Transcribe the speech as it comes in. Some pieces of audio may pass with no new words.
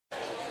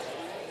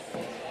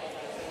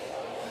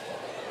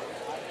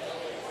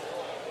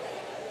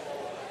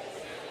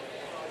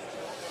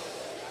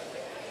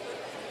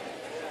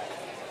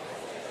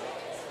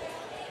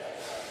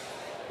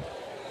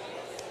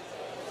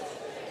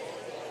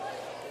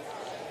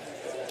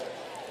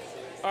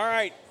All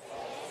right.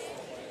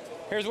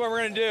 Here's what we're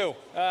going to do.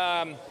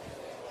 Am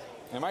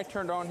I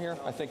turned on here?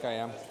 I think I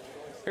am.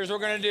 Here's what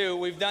we're going to do.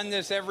 We've done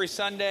this every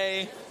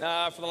Sunday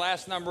for the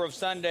last number of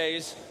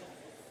Sundays.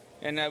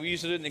 And we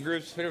used to do it in the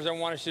groups. Here's what I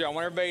want us to do. I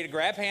want everybody to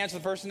grab hands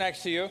with the person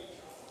next to you.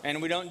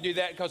 And we don't do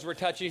that because we're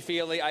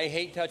touchy-feely. I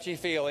hate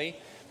touchy-feely.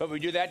 But we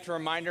do that to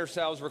remind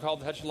ourselves we're called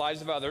to touch the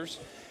lives of others.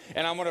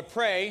 And I'm going to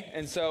pray.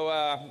 And so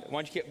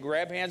why don't you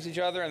grab hands with each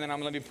other, and then I'm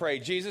going to let me pray.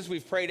 Jesus,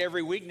 we've prayed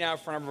every week now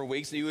for a number of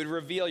weeks that you would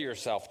reveal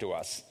yourself to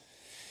us.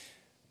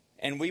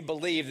 And we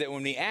believe that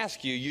when we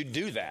ask you, you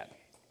do that.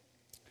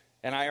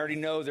 And I already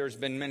know there's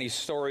been many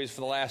stories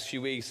for the last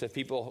few weeks of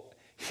people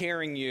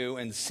hearing you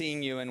and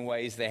seeing you in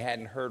ways they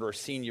hadn't heard or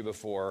seen you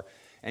before,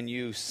 and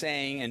you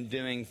saying and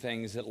doing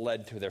things that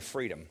led to their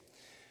freedom.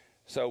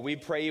 So we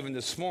pray even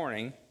this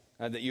morning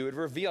that you would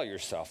reveal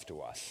yourself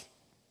to us.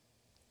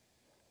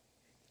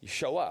 You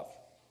show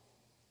up.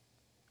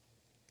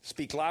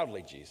 Speak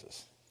loudly,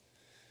 Jesus.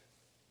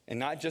 And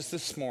not just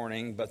this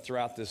morning, but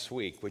throughout this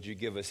week, would you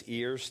give us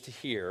ears to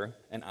hear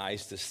and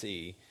eyes to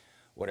see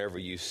whatever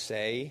you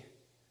say,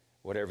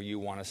 whatever you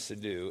want us to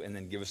do, and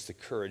then give us the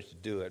courage to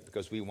do it,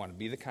 because we want to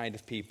be the kind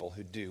of people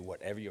who do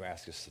whatever you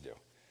ask us to do,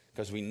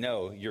 because we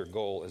know your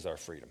goal is our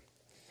freedom.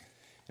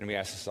 And we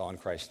ask this all in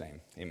Christ's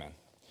name. Amen.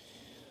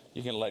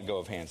 You can let go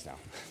of hands now.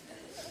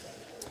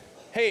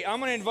 Hey, I'm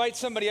going to invite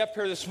somebody up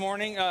here this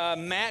morning.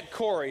 Matt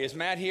Corey. Is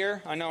Matt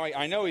here? I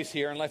know he's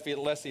here, unless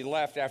he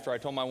left after I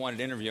told him I wanted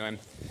to interview him.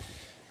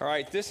 All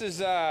right, this is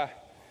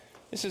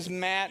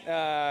Matt.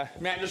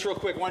 Matt, just real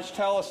quick, why don't you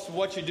tell us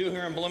what you do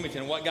here in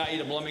Bloomington? What got you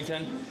to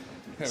Bloomington?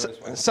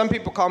 Some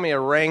people call me a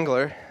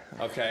wrangler.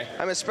 Okay.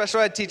 I'm a special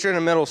ed teacher in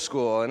a middle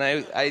school, and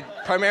I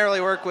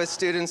primarily work with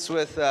students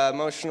with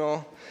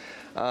emotional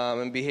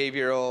and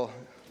behavioral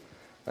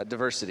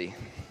diversity.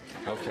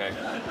 Okay.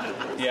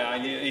 Yeah,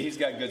 he's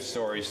got good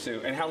stories,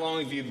 too. And how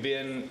long have you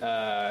been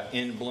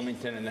in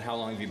Bloomington, and how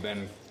long have you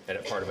been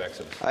at part of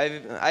Exodus?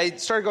 I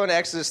started going to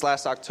Exodus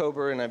last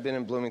October, and I've been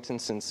in Bloomington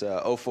since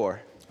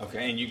 2004.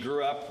 Okay, and you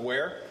grew up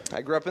where?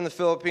 I grew up in the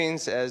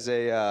Philippines as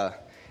a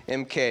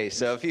MK.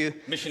 So if you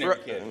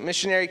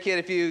missionary kid.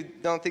 If you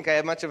don't think I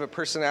have much of a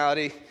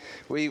personality,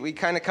 we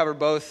kind of cover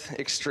both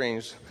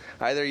extremes.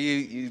 Either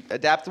you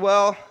adapt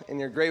well and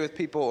you're great with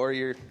people, or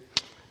you're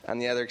on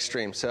the other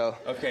extreme. So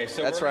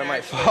that's where I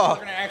might fall. We're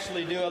going to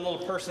actually do a little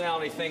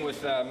personality thing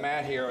with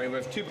Matt here. We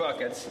have two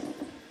buckets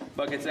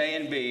A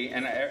and B,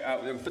 and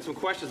I'll put some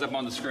questions up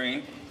on the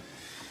screen.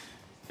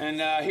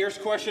 And here's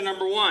question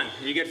number 1.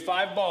 You get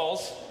 5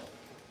 balls.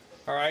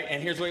 All right,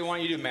 and here's what we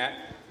want you to do, Matt.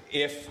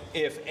 If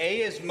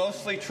A is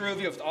mostly true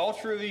of you, if it's all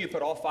true of you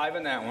put all 5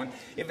 in that one.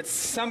 If it's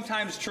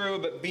sometimes true,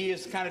 but B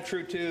is kind of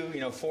true too,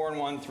 4 and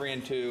 1, 3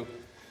 and 2.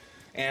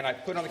 And I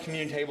put it on the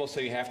communion table, so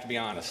you have to be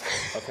honest,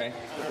 okay?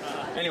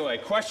 Anyway,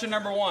 question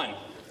number 1.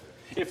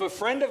 If a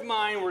friend of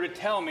mine were to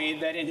tell me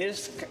that in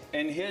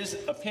his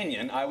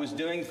opinion, I was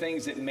doing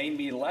things that made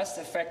me less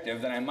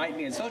effective than I might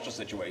be in social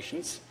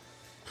situations,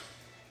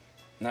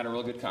 not a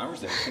real good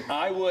conversation,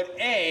 I would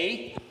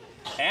A,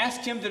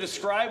 ask him to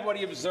describe what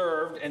he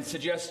observed and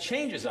suggest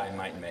changes I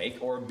might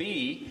make, or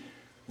B,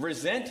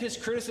 resent his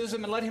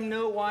criticism and let him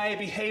know why I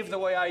behave the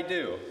way I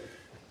do.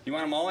 You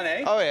want them all in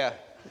A? Oh, yeah.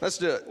 Let's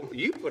do it.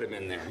 You put him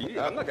in there.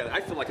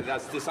 I feel like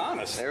that's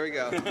dishonest. There we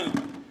go.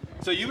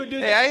 So you would do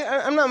that? Hey,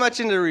 I'm not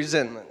much into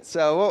resentment,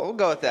 so we'll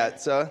go with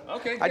that. So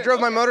okay, I drove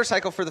my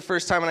motorcycle for the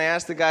first time, and I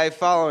asked the guy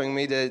following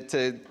me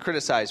to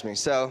criticize me.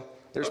 So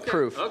there's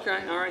proof. Okay,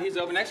 all right, he's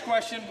open. Next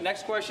question.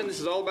 This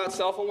is all about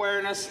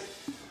self-awareness.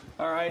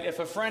 All right, if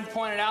a friend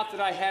pointed out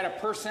that I had a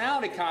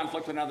personality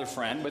conflict with another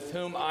friend with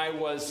whom it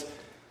was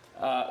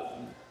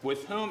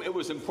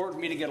important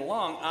for me to get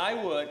along, I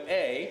would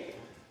A,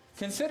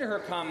 consider her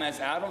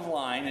comments out of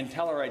line and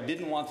tell her I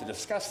didn't want to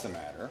discuss the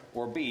matter,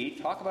 or B,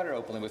 talk about it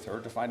openly with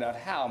her to find out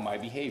how my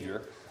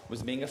behavior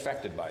was being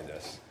affected by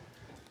this.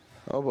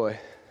 Oh boy,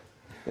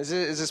 is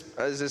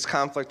this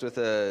conflict with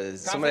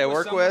somebody I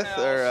work with,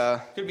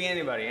 or could be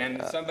anybody?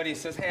 And somebody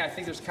says, "Hey, I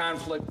think there's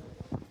conflict."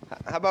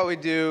 How about we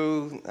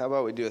do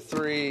a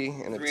 3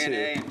 and a 2? 3 and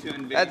A and 2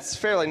 and B. That's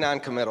fairly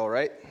non-committal,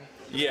 right?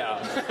 Yeah.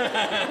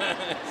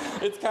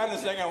 It's kind of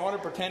saying I want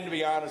to pretend to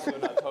be honest,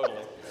 but not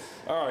totally.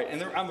 All right,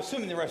 and I'm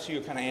assuming the rest of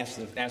you kind of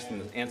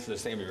answer the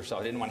same of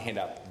yourself. I didn't want to hand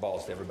out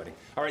balls to everybody.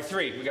 All right,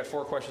 3. We got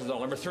 4 questions on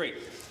number 3.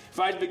 If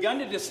I'd begun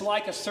to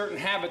dislike a certain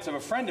habits of a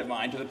friend of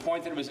mine to the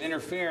point that it was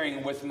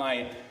interfering with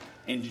my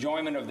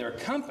enjoyment of their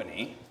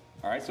company,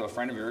 all right, so a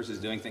friend of yours is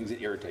doing things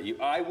that irritate you,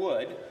 I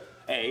would,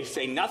 A,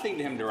 say nothing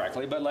to him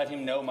directly, but let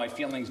him know my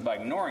feelings by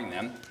ignoring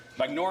him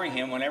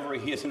whenever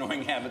his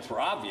annoying habits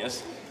were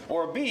obvious,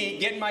 or B,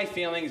 get my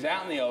feelings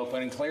out in the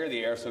open and clear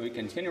the air so we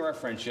continue our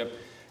friendship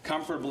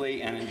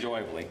comfortably and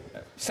enjoyably.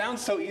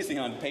 Sounds so easy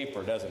on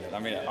paper, doesn't it? I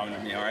mean,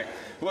 all right.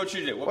 What should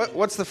you do?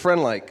 What's the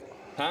friend like?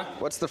 Huh?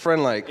 What's the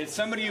friend like? It's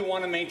somebody you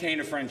want to maintain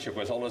a friendship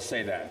with. I'll just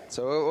say that.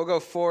 So we'll go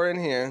 4 in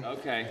here.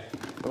 Okay.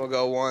 We'll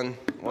go one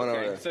over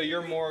there. So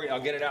you're more,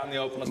 I'll get it out in the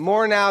open.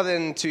 More now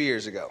than 2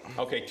 years ago.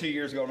 Okay, 2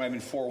 years ago, maybe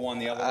 4-1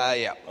 the other one?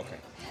 Yeah. Okay.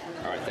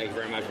 All right, thank you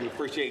very much. We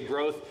appreciate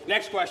growth.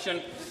 Next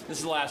question. This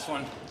is the last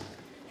one.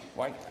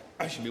 Why?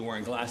 I should be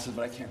wearing glasses,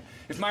 but I can't.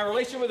 If my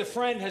relationship with a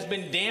friend has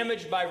been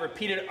damaged by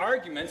repeated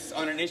arguments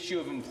on an issue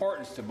of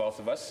importance to both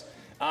of us,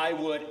 I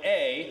would,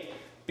 A,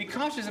 be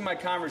cautious in my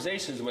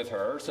conversations with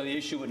her so the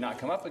issue would not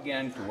come up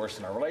again to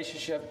worsen our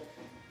relationship.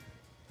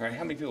 All right,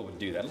 how many people would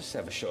do that? Let's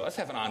have a show. Let's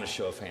have an honest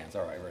show of hands.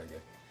 All right, very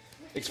good.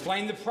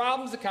 Explain the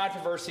problems the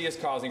controversy is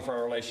causing for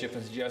our relationship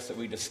and suggest that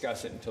we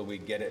discuss it until we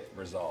get it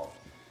resolved.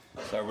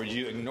 So would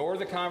you ignore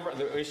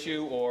the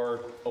issue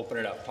or open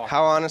it up?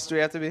 How honest do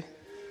we have to be?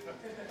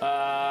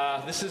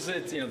 This is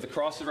it. The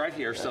cross is right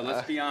here, so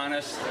let's be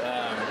honest.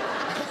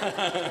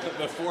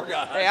 Before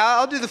God. Hey,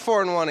 I'll do the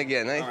 4 and 1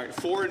 again. All right,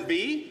 4 and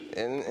B?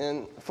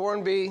 And 4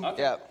 and B,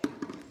 okay. Yeah.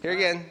 Here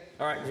again.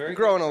 All right, very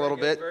growing good, a little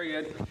bit. Very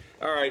good.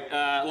 All right,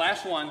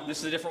 last one. This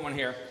is a different one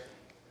here.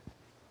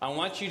 I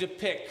want you to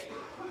pick,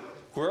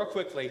 real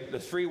quickly, the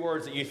 3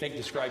 words that you think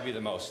describe you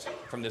the most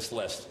from this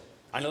list.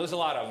 I know there's a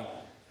lot of them,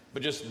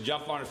 but just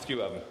jump on a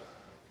few of them.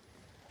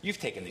 You've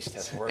taken these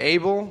tests.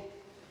 Able.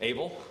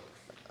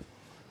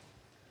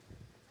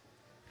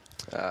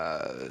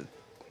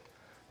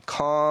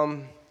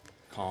 Calm.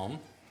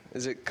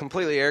 Is it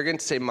completely arrogant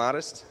to say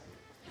modest?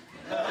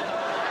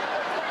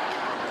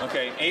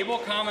 Okay, able,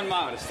 calm, and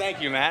modest.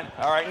 Thank you, Matt.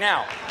 All right,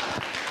 now,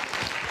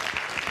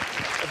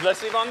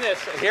 let's leave on this.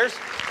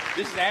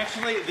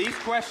 These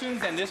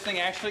questions and this thing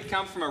actually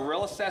come from a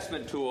real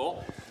assessment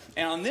tool.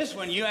 And on this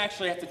one, you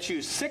actually have to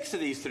choose 6 of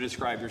these to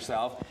describe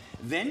yourself.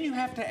 Then you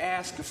have to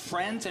ask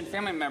friends and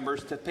family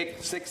members to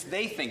pick 6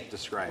 they think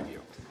describe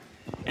you.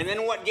 And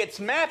then what gets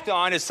mapped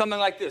on is something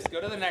like this.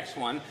 Go to the next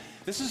one.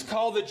 This is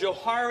called the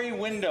Johari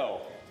window.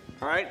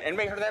 All right?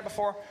 Anybody heard of that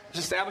before? It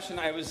was established in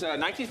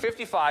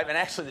 1955, and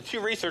actually the 2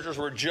 researchers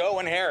were Joe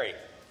and Harry.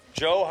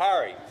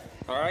 Johari.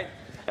 All right?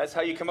 That's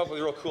how you come up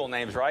with real cool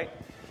names, right?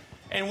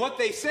 And what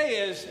they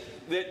say is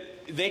that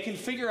they can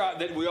figure out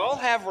that we all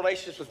have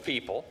relationships with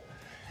people,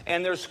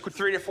 and there's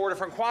 3 to 4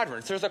 different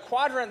quadrants. There's a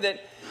quadrant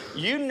that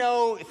you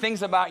know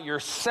things about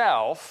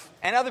yourself,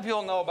 and other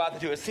people know about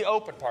it too. It's the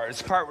open part.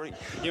 It's the part where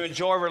you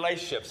enjoy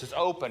relationships. It's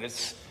open.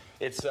 It's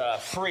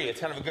free. It's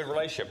kind of a good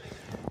relationship.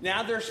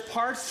 Now there's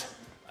parts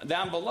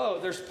down below.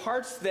 There's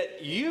parts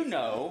that you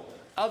know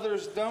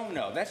others don't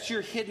know. That's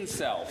your hidden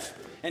self.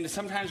 And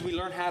sometimes we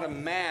learn how to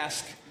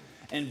mask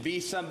and be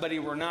somebody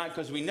we're not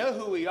because we know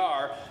who we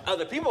are.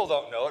 Other people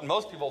don't know it.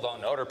 Most people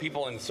don't know it, or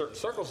people in certain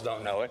circles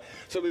don't know it.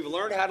 So we've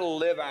learned how to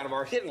live out of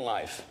our hidden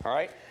life, all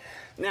right?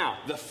 Now,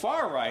 the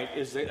far right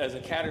is a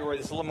category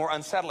that's a little more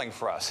unsettling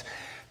for us.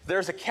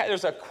 There's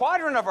a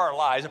quadrant of our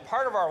lives, a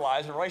part of our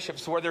lives, in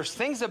relationships, where there's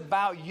things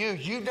about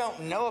you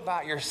don't know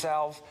about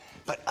yourself,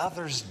 but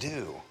others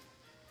do.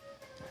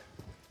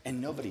 And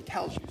nobody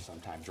tells you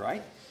sometimes,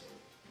 right?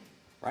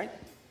 Right?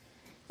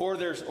 Or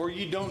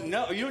you don't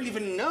know, you don't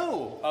even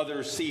know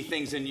others see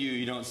things in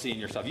you don't see in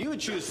yourself. You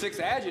would choose 6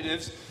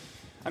 adjectives.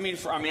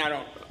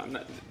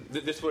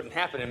 This wouldn't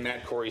happen in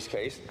Matt Corey's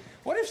case.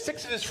 What if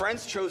 6 of his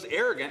friends chose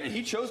arrogant and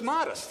he chose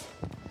modest?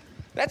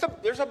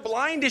 There's a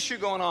blind issue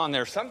going on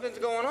there. Something's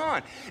going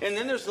on. And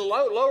then there's the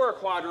lower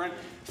quadrant,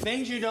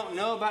 things you don't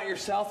know about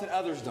yourself that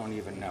others don't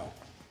even know.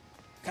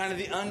 Kind of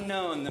the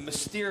unknown, the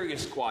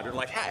mysterious quadrant.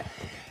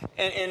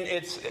 And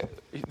it's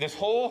the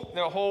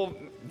whole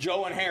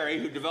Joe and Harry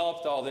who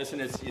developed all this,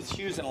 and it's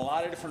used in a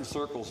lot of different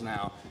circles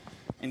now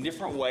in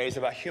different ways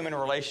about human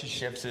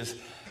relationships, is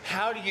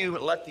how do you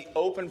let the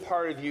open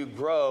part of you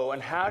grow,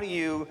 and how do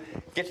you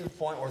get to the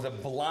point where the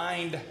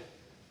blind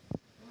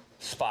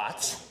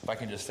spots, if I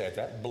can just say it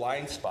that,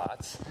 blind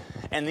spots,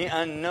 and the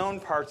unknown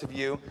parts of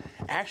you,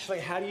 actually,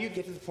 how do you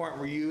get to the point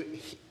where you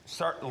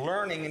start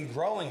learning and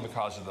growing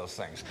because of those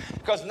things?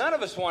 Because none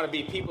of us want to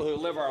be people who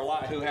live our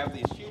life, who have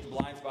these huge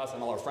blind spots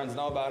and all our friends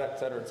know about it,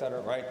 et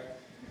cetera, right?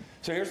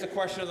 So here's the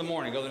question of the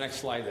morning. Go to the next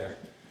slide there.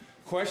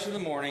 Question of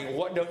the morning,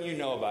 what don't you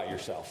know about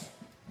yourself?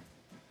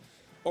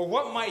 Or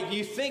what might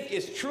you think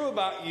is true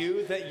about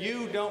you that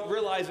you don't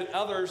realize that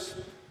others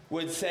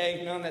would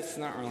say, no, that's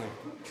not really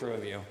true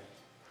of you.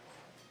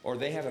 Or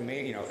they have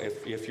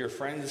if your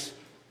friends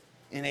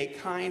in a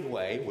kind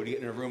way would get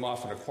in a room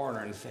off in a corner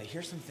and say,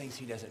 here's some things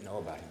he doesn't know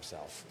about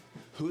himself.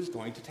 Who's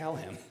going to tell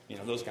him?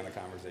 Those kind of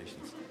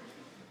conversations,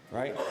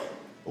 right?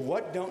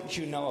 What don't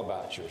you know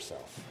about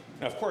yourself?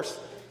 Now, of course,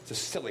 it's a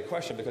silly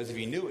question because if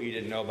you knew what you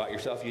didn't know about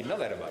yourself, you'd know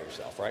that about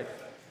yourself, right?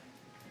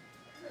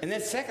 And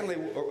then secondly,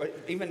 or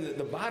even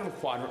the bottom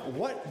quadrant,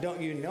 what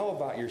don't you know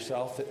about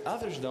yourself that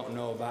others don't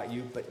know about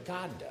you, but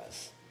God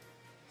does?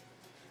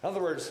 In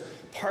other words,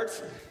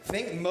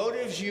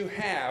 motives you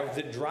have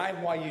that drive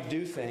why you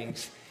do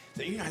things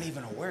that you're not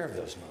even aware of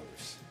those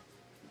motives.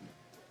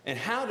 And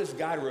how does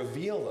God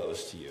reveal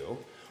those to you?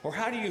 Or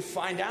how do you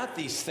find out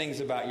these things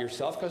about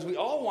yourself? Because we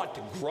all want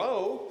to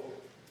grow.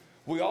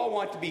 We all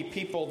want to be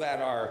people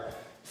that are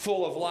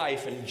full of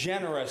life and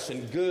generous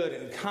and good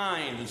and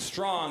kind and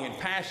strong and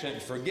passionate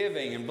and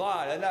forgiving and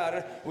blah, blah, blah,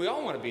 blah. We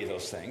all want to be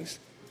those things.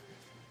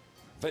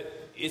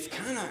 But it's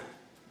kind of,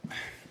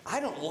 I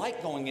don't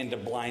like going into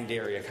blind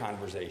area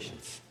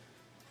conversations.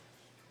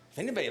 If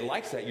anybody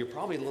likes that, you're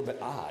probably a little bit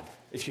odd.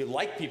 If you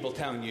like people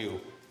telling you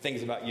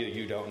things about you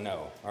you don't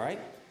know, all right?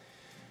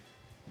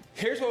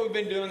 Here's what we've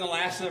been doing the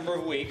last number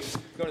of weeks.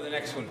 Go to the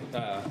next one,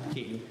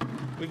 Keaton.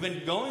 We've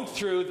been going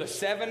through the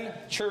 7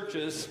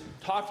 churches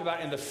talked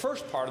about in the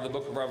first part of the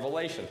book of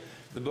Revelation.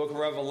 The book of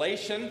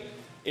Revelation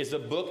is a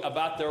book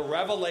about the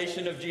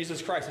revelation of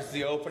Jesus Christ. It's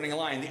the opening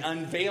line, the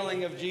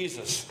unveiling of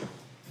Jesus.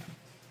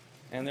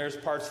 And there's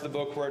parts of the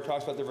book where it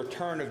talks about the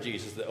return of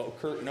Jesus. The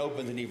curtain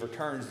opens and he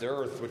returns to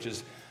earth, which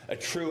is a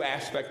true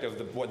aspect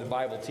of what the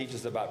Bible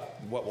teaches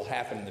about what will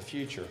happen in the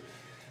future.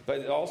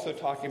 But also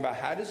talking about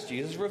how does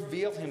Jesus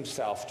reveal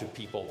himself to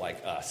people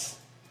like us.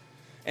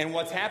 And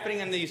what's happening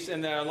in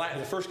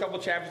the first couple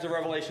of chapters of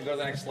Revelation. Go to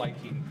the next slide,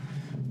 Keaton.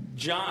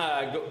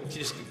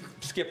 Just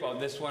skip on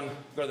this one,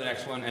 go to the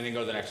next one, and then go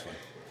to the next one.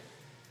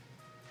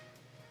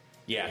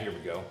 Yeah, here we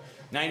go.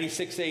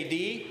 96 AD,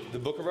 the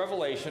book of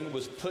Revelation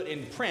was put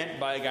in print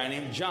by a guy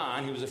named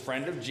John. He was a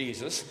friend of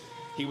Jesus.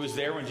 He was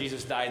there when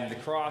Jesus died on the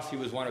cross. He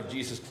was one of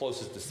Jesus'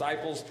 closest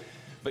disciples.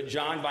 But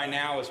John by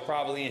now is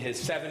probably in his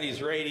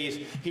 70s or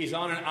 80s. He's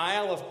on an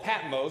Isle of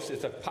Patmos.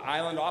 It's an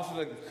island off of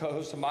the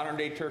coast of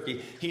modern-day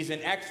Turkey. He's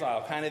in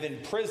exile, kind of in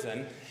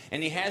prison.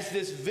 And he has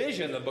this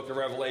vision, the book of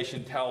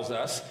Revelation tells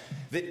us,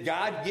 that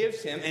God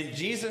gives him. And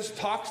Jesus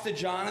talks to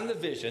John in the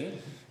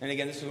vision. And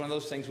again, this is one of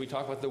those things we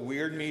talk about the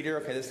weird meter.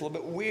 Okay, this is a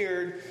little bit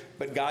weird,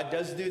 but God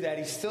does do that.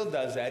 He still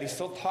does that. He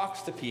still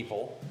talks to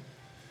people.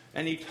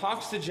 And he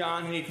talks to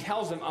John and he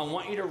tells him, I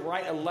want you to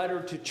write a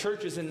letter to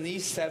churches in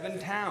these 7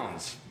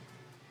 towns.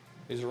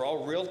 These are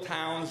all real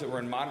towns that were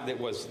in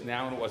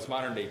what's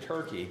modern-day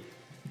Turkey.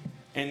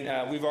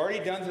 And we've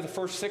already done to the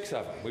first 6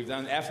 of them. We've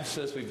done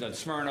Ephesus, we've done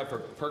Smyrna,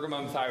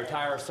 Pergamum,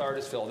 Thyatira,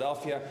 Sardis,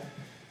 Philadelphia.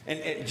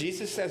 And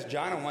Jesus says,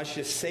 John, I want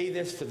you to say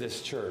this to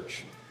this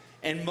church.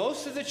 And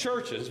most of the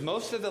churches,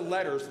 most of the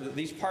letters,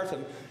 these parts of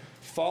them,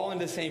 fall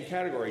into the same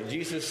category.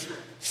 Jesus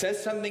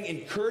says something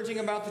encouraging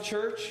about the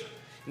church,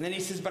 and then he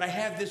says, but I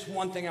have this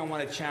one thing I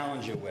want to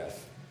challenge you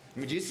with. I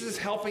mean, Jesus is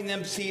helping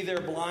them see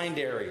their blind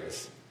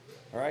areas.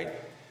 All right?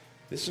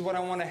 This is what I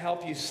want to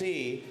help you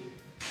see.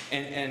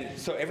 And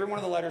so every one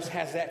of the letters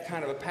has that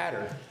kind of a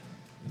pattern.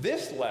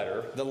 This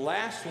letter, the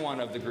last one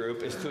of the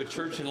group, is to a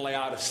church in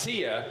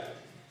Laodicea.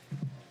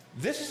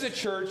 This is a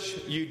church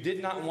you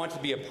did not want to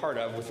be a part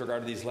of with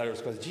regard to these letters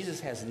because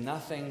Jesus has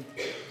nothing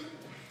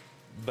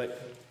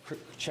but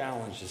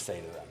challenge to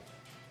say to them.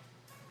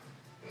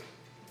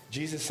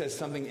 Jesus says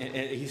something,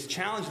 and he's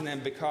challenging them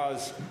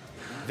because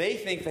they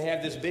think they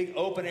have this big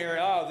open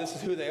area. Oh, this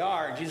is who they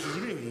are. And Jesus says,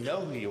 you don't even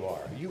know who you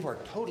are. You are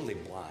totally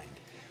blind.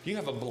 You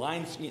have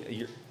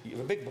you have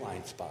a big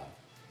blind spot.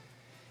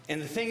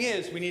 And the thing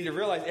is, we need to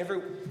realize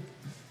every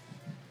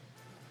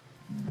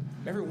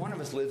one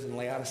of us lives in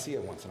Laodicea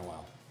once in a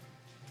while.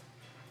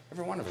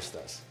 Every one of us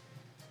does.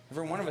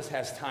 Every one of us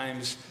has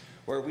times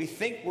where we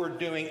think we're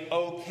doing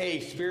okay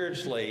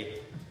spiritually,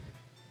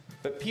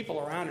 but people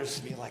around us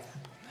be like,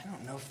 I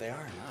don't know if they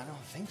are or not. I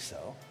don't think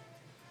so.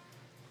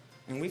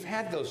 And we've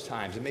had those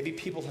times. And maybe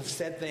people have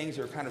said things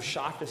or kind of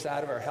shocked us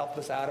out of it or helped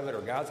us out of it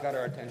or God's got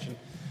our attention.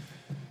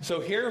 So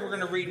here we're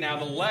going to read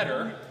now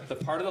the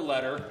part of the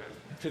letter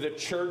to the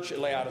church at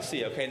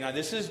Laodicea. Okay, now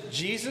this is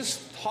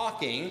Jesus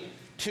talking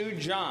to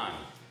John.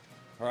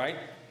 All right?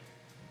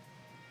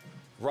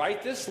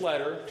 Write this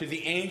letter to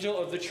the angel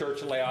of the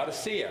church at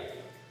Laodicea.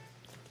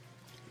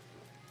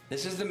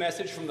 This is the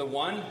message from the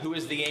one who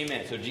is the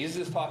Amen. So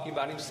Jesus is talking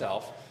about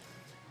himself.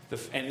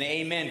 And the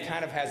amen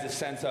kind of has the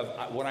sense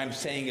of what I'm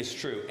saying is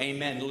true.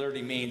 Amen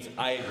literally means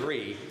I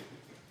agree.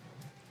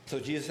 So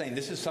Jesus is saying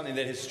this is something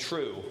that is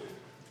true.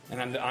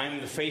 And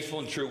I'm the faithful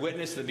and true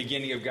witness at the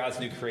beginning of God's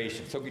new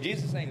creation. So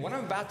Jesus is saying what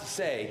I'm about to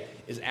say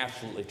is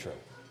absolutely true.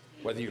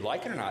 Whether you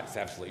like it or not, it's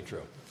absolutely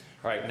true.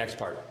 All right, next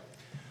part.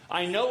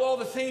 I know all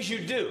the things you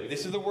do.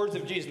 This is the words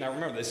of Jesus. Now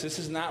remember this. This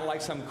is not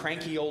like some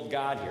cranky old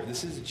God here.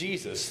 This is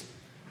Jesus.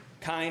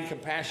 Kind,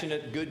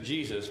 compassionate, good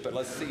Jesus. But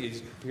let's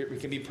see, we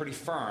can be pretty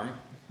firm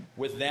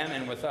with them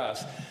and with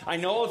us. I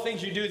know all the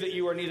things you do, that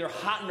you are neither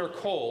hot nor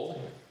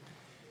cold.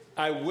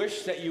 I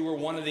wish that you were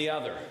one or the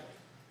other.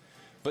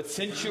 But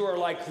since you are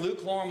like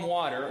lukewarm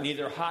water,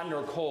 neither hot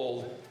nor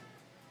cold,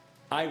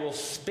 I will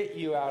spit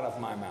you out of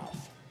my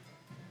mouth.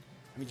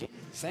 I mean,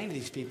 saying to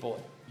these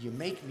people, you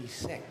make me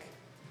sick.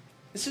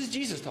 This is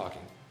Jesus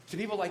talking to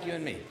people like you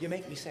and me. You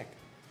make me sick.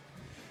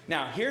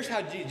 Now, here's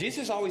how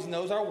Jesus always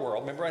knows our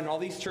world. Remember, in all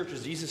these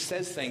churches, Jesus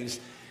says things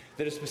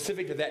that are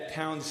specific to that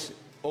town's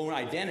own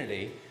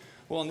identity.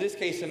 Well, in this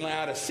case, in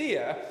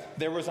Laodicea,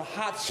 there was a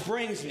hot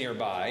springs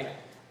nearby,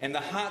 and the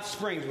hot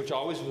springs, which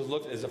always was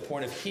looked at as a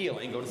point of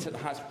healing, go to the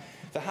hot springs,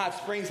 The hot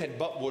springs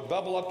would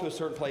bubble up to a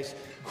certain place,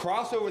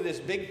 cross over this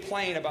big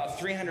plain about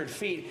 300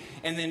 feet,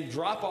 and then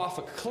drop off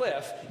a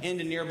cliff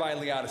into nearby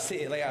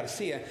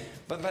Laodicea.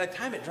 But by the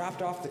time it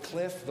dropped off the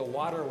cliff, the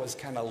water was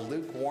kind of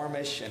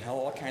lukewarmish and had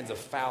all kinds of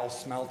foul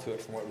smell to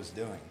it from what it was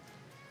doing.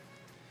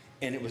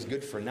 And it was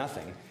good for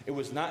nothing. It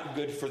was not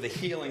good for the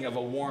healing of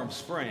a warm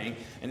spring,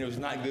 and it was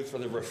not good for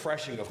the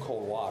refreshing of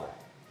cold water.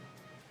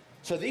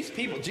 So these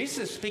people,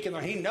 Jesus is speaking,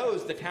 he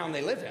knows the town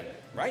they live in,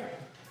 right?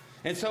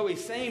 And so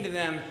he's saying to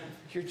them,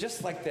 you're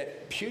just like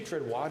that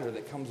putrid water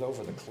that comes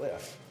over the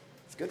cliff.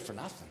 It's good for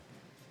nothing.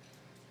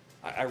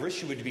 I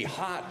wish you would be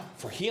hot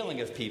for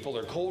healing of people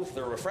or cold for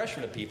the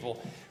refreshment of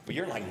people, but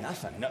you're like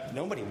nothing.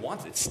 Nobody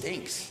wants it. It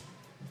stinks.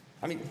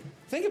 I mean,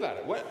 think about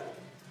it.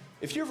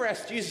 If you ever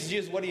asked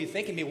Jesus, what do you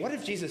think of me? What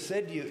if Jesus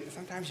said to you,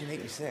 sometimes you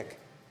make me sick?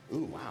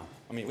 Ooh, wow.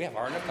 I mean, we have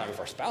hard enough time if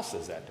our spouse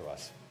says that to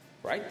us,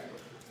 right?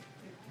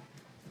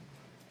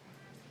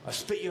 I'll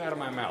spit you out of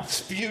my mouth.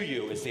 Spew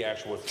you is the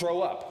actual word.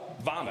 Throw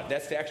up. Vomit.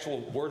 That's the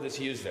actual word that's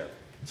used there.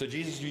 So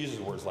Jesus uses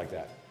words like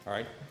that. All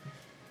right?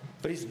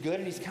 But he's good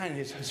and he's kind.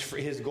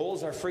 His goal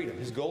is our freedom.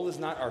 His goal is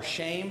not our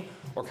shame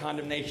or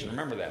condemnation.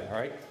 Remember that. All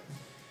right?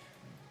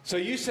 So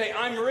you say,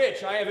 I'm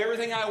rich. I have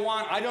everything I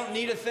want. I don't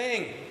need a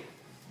thing.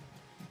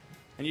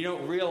 And you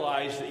don't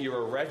realize that you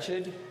are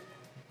wretched.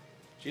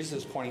 Jesus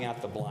is pointing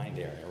out the blind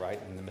area,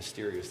 right? And the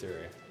mysterious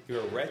area. You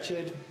are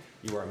wretched.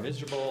 You are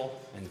miserable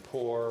and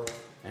poor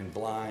and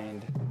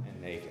blind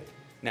and naked.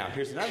 Now,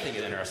 here's another thing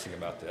that's interesting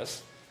about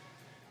this.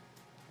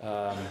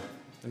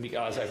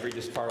 As I read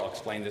this part, I'll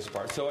explain this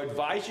part. So I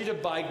advise you to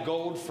buy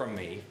gold from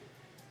me.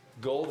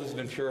 Gold has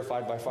been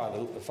purified by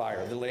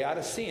fire. The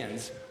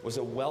Laodiceans was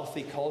a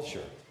wealthy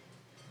culture.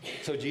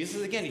 So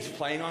Jesus, again, he's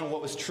playing on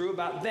what was true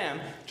about them,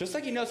 just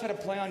like he knows how to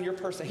play on your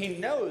person. He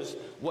knows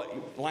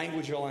what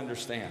language you'll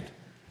understand.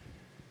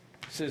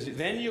 He says,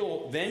 then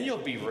you'll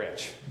be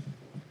rich.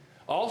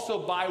 Also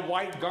buy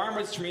white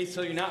garments from me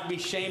so you'll not be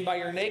shamed by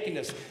your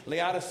nakedness.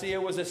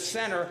 Laodicea was a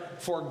center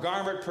for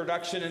garment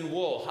production and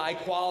wool, high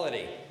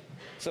quality.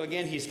 So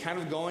again, he's kind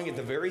of going at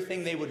the very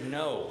thing they would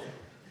know.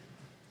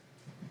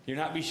 You'll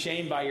not be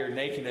shamed by your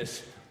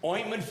nakedness.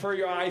 Ointment for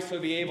your eyes so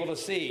you'll be able to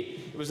see.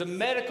 It was a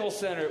medical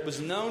center. It was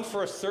known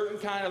for a certain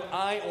kind of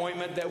eye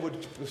ointment that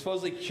would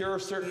supposedly cure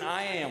certain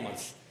eye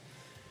ailments.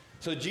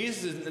 So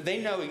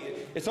they know,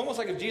 it's almost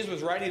like if Jesus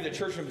was writing to the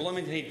church in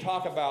Bloomington, he'd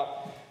talk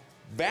about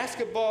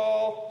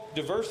basketball,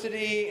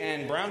 diversity,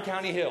 and Brown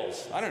County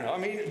Hills. I don't know. I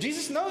mean,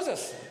 Jesus knows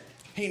us.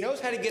 He knows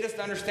how to get us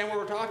to understand what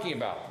we're talking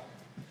about.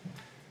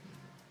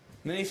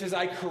 And then he says,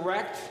 I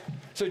correct.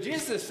 So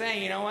Jesus is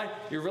saying, you know what?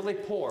 You're really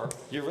poor.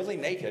 You're really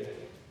naked.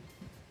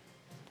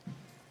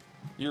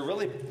 You're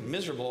really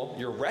miserable.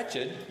 You're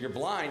wretched. You're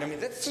blind. I mean,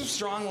 that's some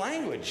strong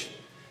language.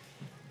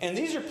 And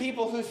these are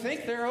people who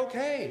think they're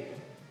okay.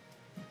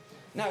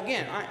 Now,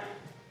 again,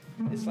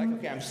 it's like,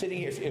 okay, I'm sitting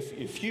here.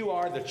 If you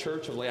are the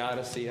church of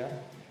Laodicea,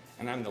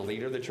 and I'm the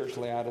leader of the church of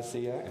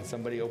Laodicea, and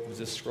somebody opens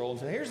this scroll and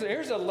says,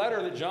 here's a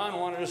letter that John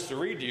wanted us to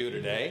read to you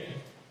today.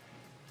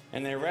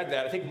 And they read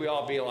that. I think we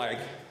all be like,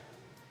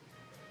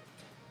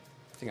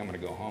 I think I'm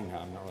going to go home now.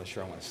 I'm not really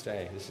sure I want to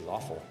stay. This is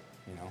awful,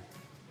 you know.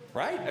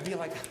 Right? I'd be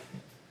like,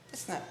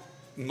 that's not,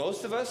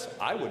 most of us,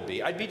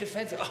 I'd be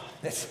defensive. Oh,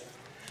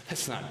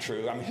 that's not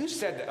true. I mean, who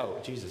said that? Oh,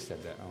 Jesus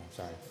said that. Oh,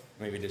 sorry.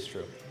 Maybe it is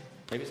true.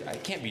 Maybe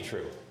it can't be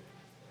true.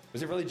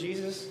 Was it really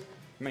Jesus?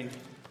 I mean,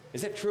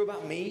 is it true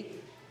about me?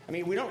 I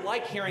mean, we don't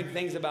like hearing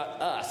things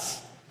about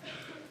us.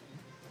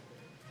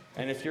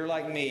 And if you're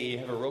like me, you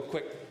have a real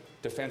quick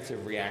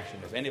defensive reaction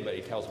if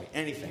anybody tells me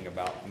anything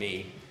about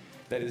me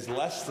that is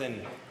less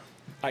than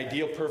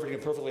ideal, perfect,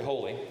 and perfectly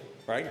holy,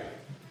 right?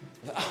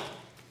 Oh,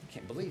 I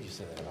can't believe you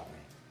said that about me.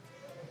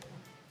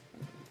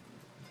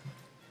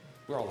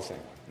 We're all the same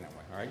in that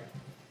way, all right?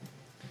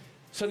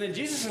 So then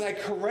Jesus says, I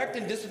correct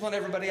and discipline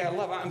everybody I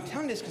love. I'm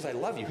telling you this because I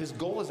love you. His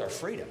goal is our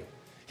freedom.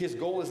 His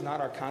goal is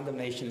not our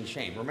condemnation and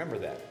shame. Remember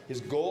that.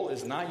 His goal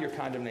is not your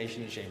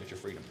condemnation and shame, it's your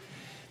freedom.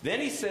 Then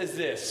he says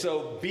this,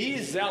 so be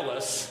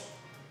zealous.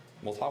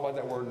 We'll talk about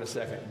that word in a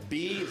second.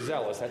 Be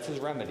zealous. That's his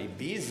remedy.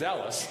 Be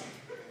zealous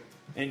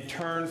and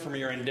turn from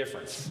your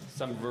indifference.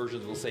 Some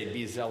versions will say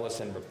be zealous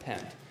and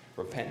repent.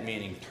 Repent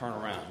meaning turn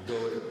around.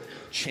 Go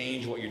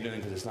change what you're doing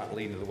because it's not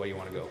leading to the way you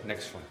want to go.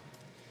 Next one.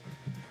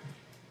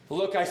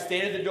 Look, I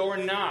stand at the door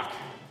and knock.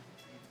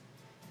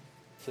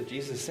 So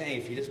Jesus is saying,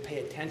 if you just pay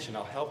attention,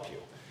 I'll help you.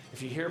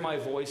 If you hear my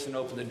voice and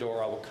open the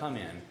door, I will come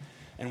in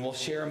and we'll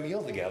share a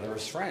meal together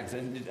as friends.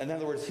 And in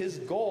other words, his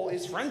goal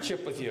is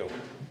friendship with you.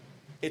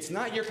 It's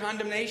not your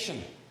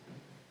condemnation.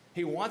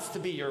 He wants to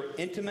be your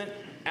intimate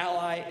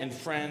ally and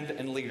friend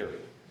and leader.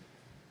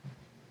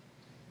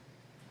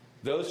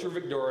 Those who are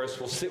victorious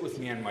will sit with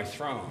me on my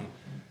throne,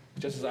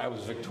 just as I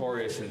was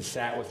victorious and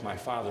sat with my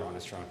Father on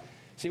his throne.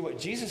 See, what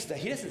Jesus does,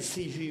 he doesn't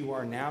see who you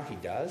are now, he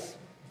does,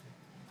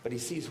 but he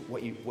sees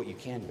what you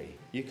can be.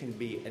 You can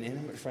be an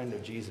intimate friend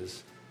of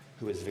Jesus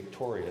who is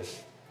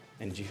victorious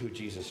and who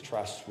Jesus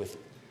trusts with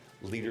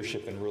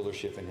leadership and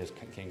rulership in his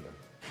kingdom.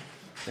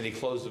 And he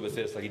closes with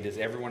this, like he does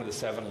every one of the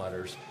 7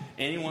 letters.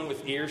 Anyone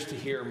with ears to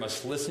hear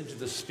must listen to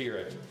the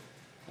Spirit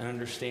and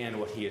understand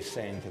what he is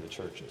saying to the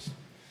churches.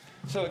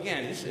 So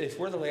again, if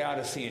we're the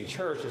Laodicean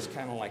church, it's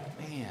kind of like,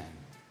 man,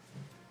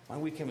 my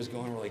weekend was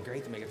going really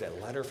great. Then we get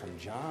that letter from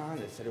John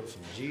that said it was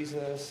from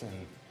Jesus,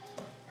 and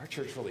our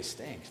church really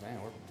stinks, man.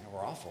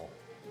 We're awful.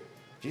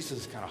 Jesus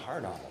is kind of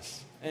hard on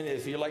us. And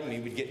if you're like me,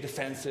 we'd get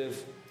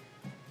defensive.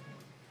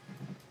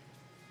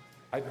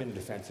 I've been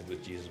defensive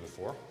with Jesus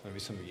before. Maybe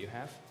some of you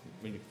have.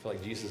 When you feel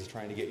like Jesus is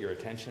trying to get your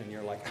attention, and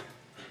you're like,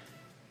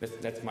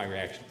 that's my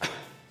reaction.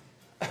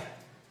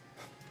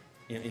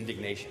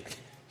 Indignation.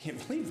 I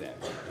can't believe that.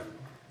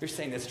 You're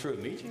saying that's true of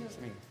me, Jesus?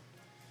 I mean,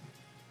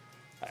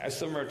 I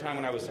still remember a time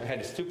when I had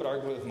a stupid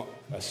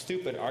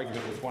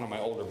argument with one of my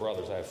older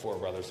brothers. I have 4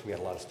 brothers, so we had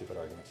a lot of stupid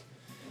arguments.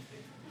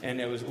 And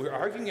we were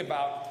arguing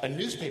about a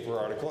newspaper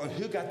article and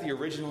who got the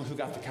original and who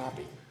got the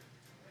copy.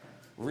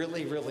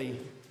 Really, really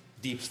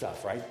deep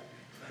stuff, right?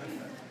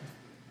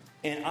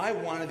 And I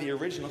wanted the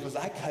original because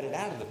I cut it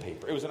out of the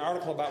paper. It was an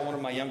article about one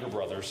of my younger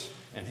brothers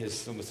and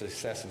some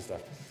success and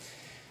stuff.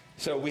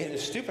 So we had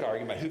this stupid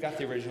argument about who got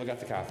the original, who got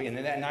the copy. And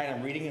then that night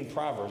I'm reading in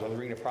Proverbs. I was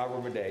reading a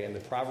proverb a day. And the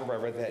proverb I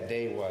read that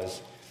day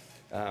was,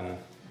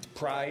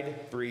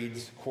 pride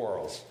breeds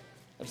quarrels.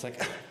 I was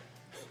like,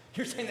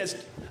 you're saying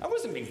this? I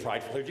wasn't being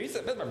prideful here,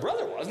 Jesus. My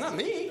brother was, not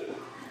me.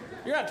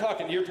 You're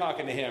talking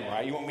to him,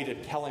 right? You want me to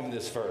tell him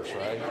this first,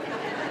 right?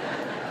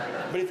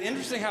 But it's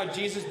interesting how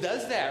Jesus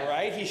does that,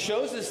 right? He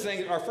shows this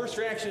thing. Our first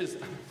reaction is,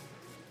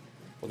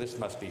 well, this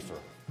must be for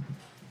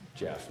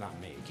Jeff, not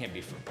me. It can't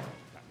be for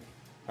not me,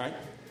 right?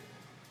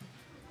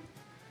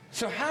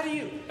 So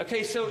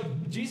so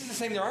Jesus is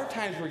saying there are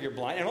times where you're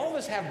blind, and all of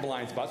us have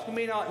blind spots. We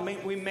may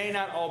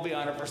not all be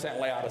 100%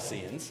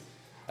 Laodiceans.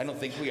 I don't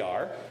think we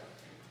are.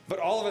 But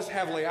all of us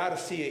have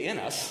Laodicea in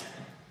us.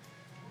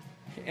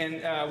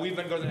 And go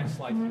to the next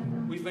slide.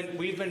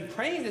 We've been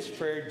praying this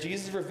prayer,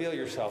 Jesus, reveal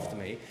yourself to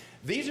me.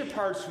 These are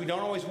parts we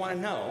don't always want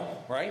to know,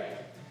 right?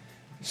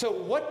 So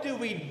what do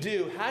we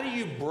do? How do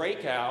you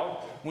break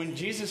out when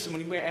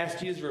we ask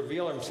Jesus to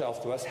reveal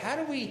himself to us? How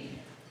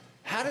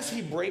does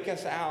he break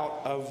us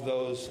out of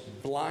those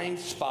blind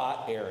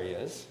spot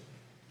areas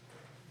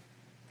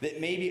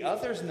that maybe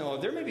others know?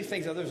 There may be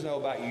things others know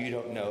about you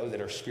don't know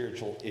that are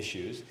spiritual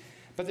issues,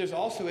 but there's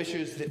also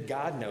issues that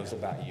God knows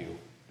about you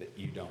that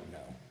you don't know.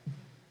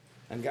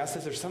 And God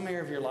says there's some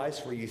area of your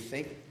life where you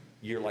think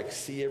you're like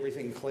see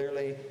everything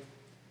clearly,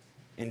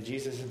 and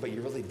Jesus says, but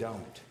you really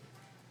don't.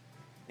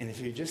 And if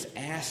you just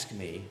ask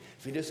me,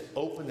 if you just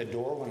open the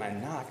door when I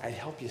knock, I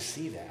help you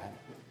see that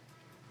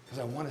because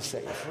I want to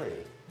set you free.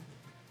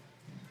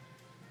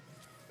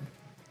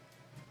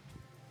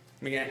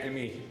 Let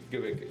me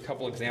give a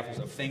couple examples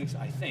of things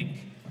I think.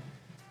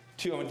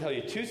 I'm going to tell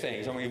you 2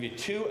 things. I'm going to give you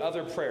 2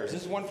 other prayers.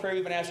 This is one prayer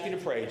we've been asking you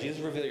to pray. Jesus,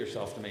 reveal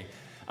yourself to me.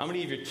 I'm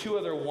going to give you 2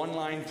 other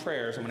one-line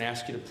prayers I'm going to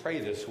ask you to pray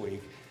this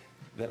week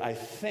that I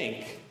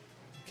think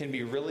can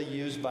be really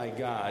used by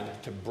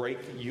God to break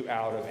you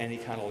out of any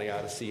kind of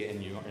Laodicea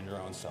in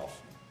your own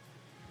self.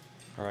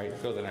 All right,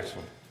 go to the next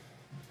one.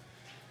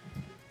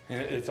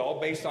 And it's all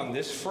based on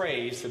this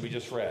phrase that we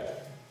just read.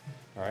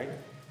 All right?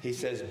 He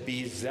says,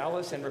 be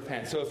zealous and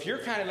repent. So if you're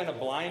kind of in a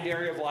blind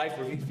area of life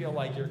where you feel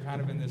like you're kind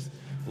of in this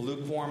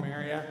lukewarm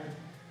area,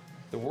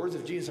 the words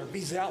of Jesus are, be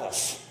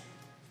zealous.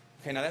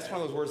 Okay, now that's one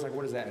of those words like,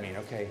 what does that mean?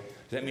 Okay,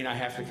 does that mean I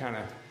have to kind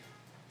of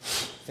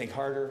think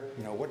harder?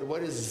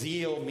 What does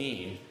zeal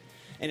mean?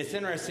 And it's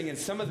interesting, in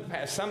some of the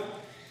past,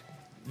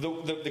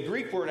 the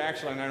Greek word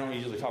actually, and I don't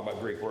usually talk about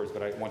Greek words,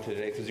 but I want to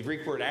today, because the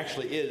Greek word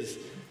actually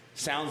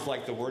sounds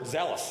like the word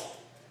zealous.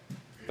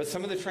 But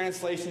some of the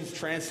translations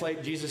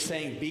translate Jesus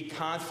saying, be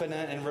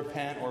confident and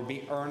repent, or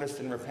be earnest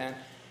and repent.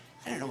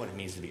 I don't know what it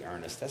means to be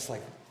earnest. That's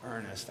like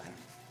earnest.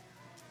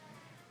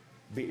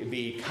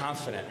 Be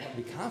confident.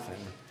 Be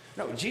confident.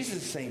 No, Jesus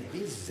is saying,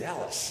 be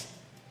zealous.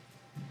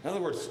 In other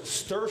words,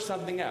 stir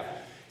something up.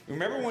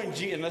 Remember when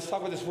and let's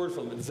talk about this word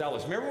for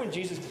zealous. Remember when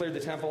Jesus cleared the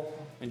temple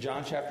in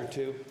John chapter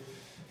 2?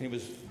 And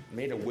he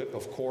made a whip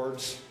of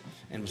cords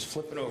and was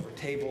flipping over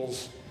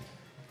tables,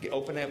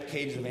 opening up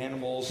cages of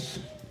animals,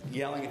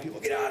 yelling at people,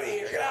 get out of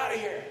here, get out of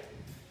here.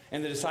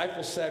 And the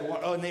disciples said,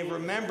 and they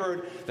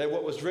remembered that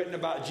what was written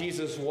about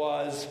Jesus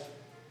was,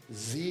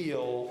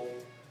 zeal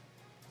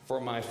for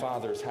my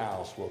Father's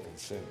house will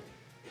consume.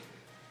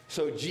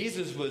 So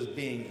Jesus was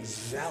being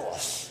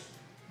zealous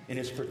in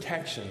his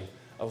protection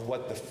of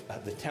what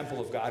the temple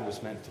of God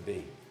was meant to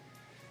be.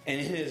 And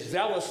in his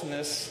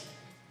zealousness,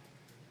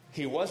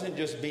 he wasn't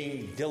just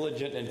being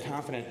diligent and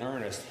confident and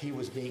earnest, he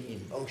was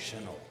being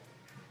emotional.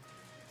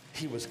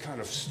 He was kind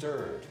of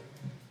stirred.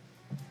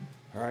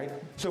 All right?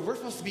 So if we're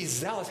supposed to be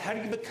zealous, how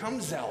do you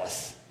become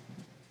zealous?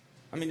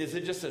 I mean, is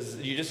it just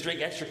you just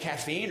drink extra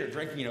caffeine or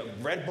drink,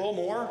 Red Bull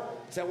more?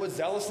 Is that what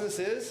zealousness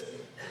is?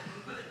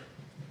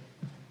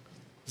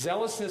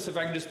 Zealousness, if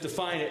I can just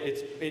define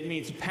it, it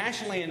means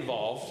passionately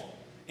involved,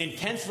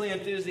 intensely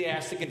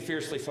enthusiastic, and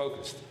fiercely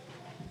focused.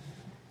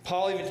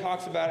 Paul even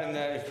talks about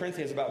in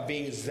Corinthians about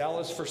being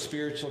zealous for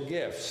spiritual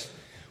gifts.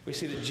 We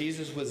see that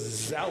Jesus was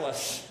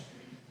zealous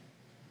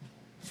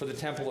for the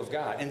temple of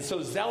God. And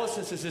so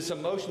zealousness is this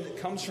emotion that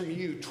comes from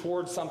you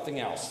towards something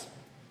else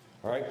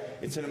All right?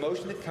 It's an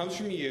emotion that comes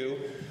from you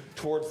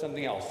towards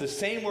something else. The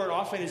same word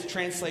often is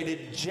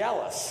translated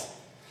jealous.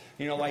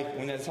 You know, like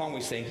when that song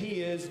we sing,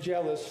 He is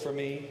jealous for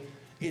me.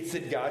 It's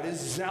that God is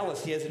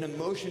zealous. He has an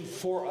emotion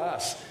for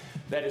us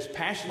that is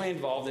passionately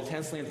involved,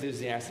 intensely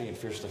enthusiastic, and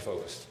fiercely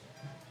focused.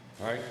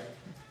 All right?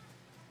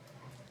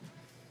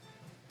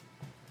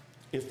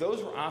 If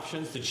those were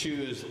options to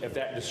choose, if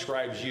that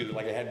describes you,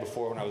 like I had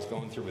before when I was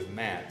going through with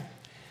Matt,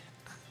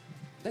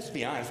 let's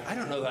be honest, I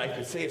don't know that I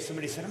could say if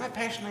somebody said, am I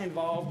passionately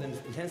involved and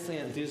intensely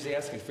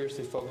enthusiastic and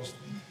fiercely focused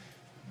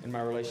in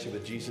my relationship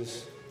with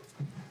Jesus?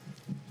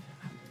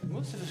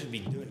 Most of us would be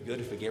doing good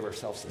if we gave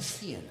ourselves a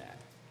C in that.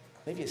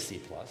 Maybe a C+,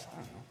 I don't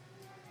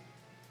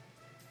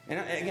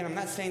know. And again, I'm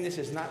not saying this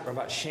is not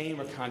about shame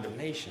or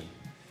condemnation.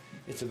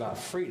 It's about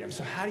freedom.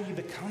 So how do you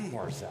become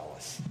more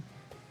zealous?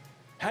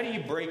 How do you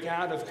break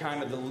out of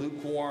kind of the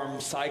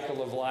lukewarm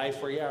cycle of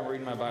life where, yeah, I'm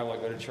reading my Bible, I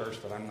go to church,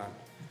 but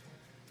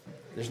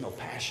there's no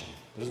passion.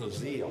 There's no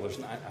zeal.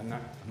 I'm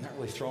not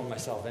really throwing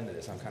myself into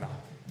this. I'm kind of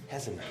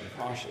hesitant and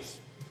cautious.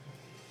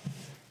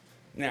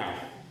 Now,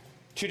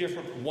 two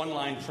different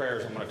one-line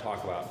prayers I'm going to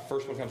talk about.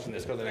 First one comes from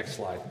this. Go to the next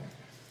slide.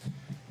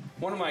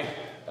 One of my,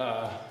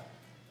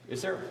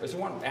 is there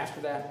one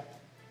after that?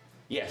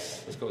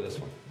 Yes, let's go with this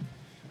one.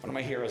 One of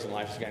my heroes in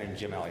life is a guy named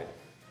Jim Elliot.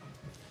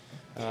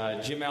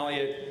 Jim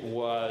Elliot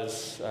went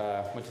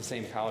to the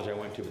same college I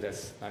went to, but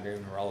that's not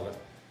even relevant.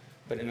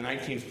 But in the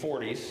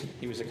 1940s,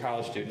 he was a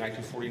college student,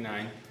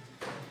 1949.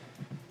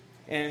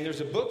 And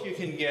there's a book you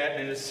can get,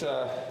 and it's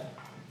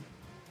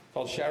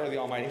called Shadow of the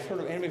Almighty.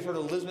 Anybody heard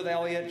of Elizabeth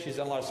Elliot? She's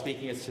done a lot of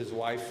speaking. It's his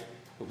wife.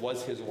 It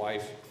was his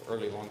wife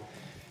early on.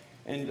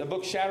 And the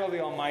book Shadow of the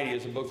Almighty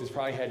is a book that's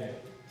probably had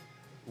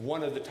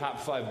one of the top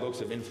 5 books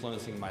of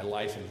influencing my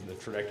life and the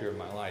trajectory of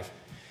my life.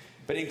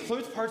 But it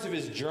includes parts of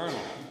his journal.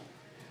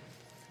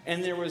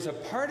 And there was a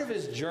part of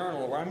his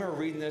journal where I remember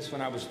reading this when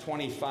I was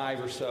 25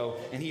 or so,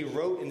 and he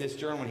wrote in this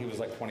journal when he was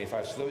like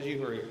 25. So those of you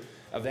who are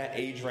of that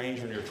age range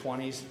when you're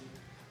 20s,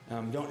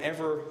 don't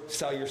ever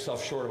sell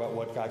yourself short about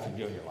what God can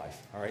do in your life,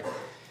 all right?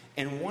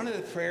 And one of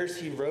the prayers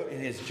he wrote in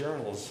his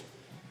journals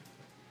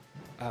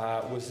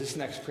was this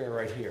next prayer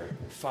right here.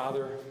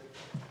 Father,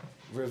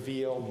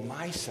 reveal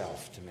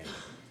myself to me.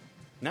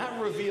 Not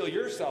reveal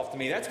yourself to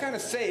me. That's kind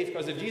of safe,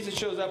 because if Jesus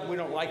shows up and we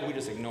don't like it, we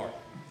just ignore it.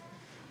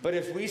 But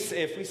if we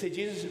say,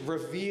 Jesus,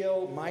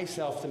 reveal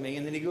myself to me,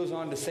 and then he goes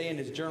on to say in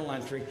his journal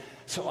entry,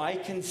 so I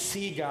can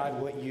see,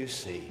 God, what you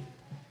see.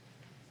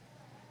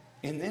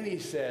 And then he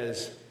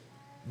says,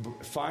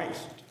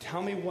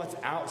 tell me what's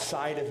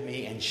outside of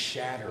me and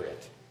shatter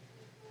it.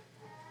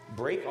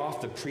 Break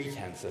off the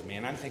pretense of me.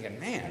 And I'm thinking,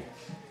 man,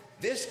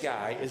 this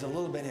guy is a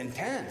little bit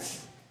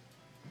intense.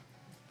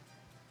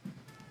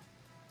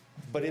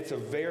 But it's a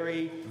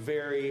very,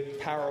 very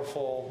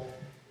powerful,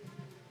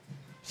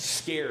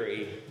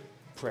 scary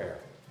prayer.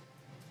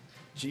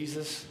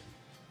 Jesus,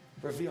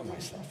 reveal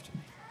myself to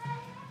me.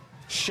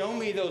 Show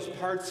me those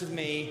parts of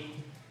me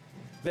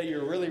that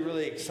you're really,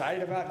 really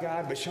excited about,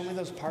 God, but show me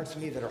those parts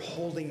of me that are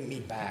holding me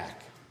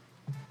back.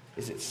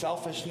 Is it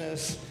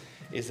selfishness?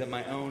 Is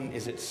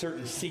it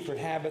certain secret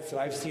habits that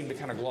I've seemed to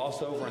kind of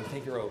gloss over and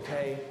think are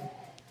okay?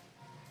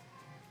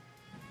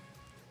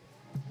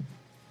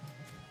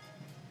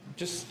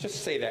 Just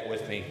say that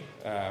with me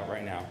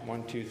right now.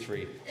 1, 2,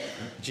 3.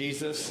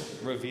 Jesus,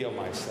 reveal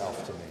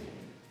myself to me.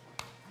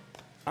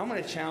 I'm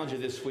going to challenge you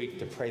this week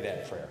to pray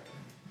that prayer.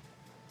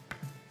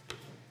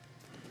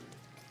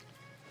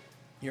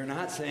 You're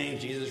not saying,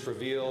 Jesus,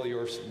 reveal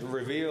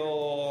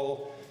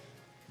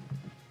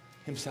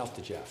himself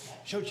to Jeff.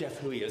 Show Jeff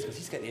who he is, because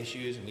he's got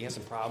issues and he has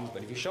some problems.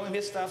 But if you show him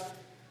his stuff,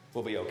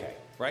 we'll be okay,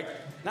 right?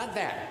 Not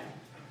that.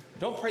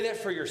 Don't pray that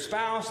for your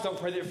spouse. Don't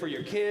pray that for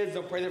your kids.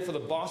 Don't pray that for the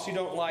boss you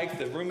don't like,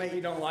 the roommate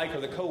you don't like, or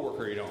the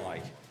coworker you don't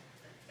like.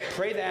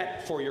 Pray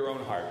that for your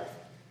own heart.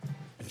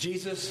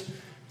 Jesus,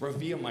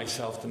 reveal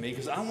myself to me,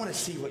 because I want to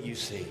see what you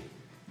see.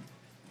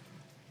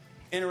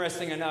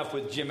 Interesting enough,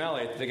 with Jim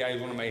Elliot, the guy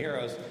who's one of my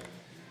heroes,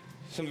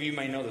 some of you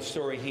may know the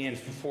story. He and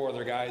 4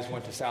 other guys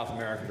went to South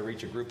America to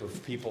reach a group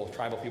of people,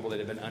 tribal people that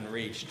had been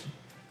unreached.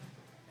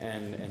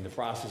 And in the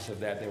process of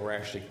that, they were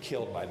actually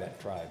killed by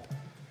that tribe.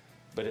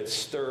 But it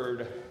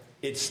stirred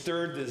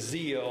the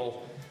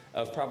zeal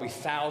of probably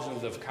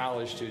thousands of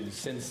college students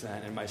since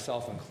then, and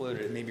myself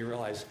included. It made me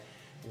realize,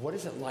 what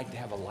is it like to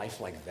have a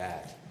life like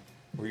that,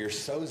 where you're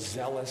so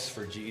zealous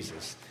for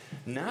Jesus?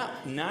 Not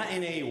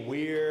in a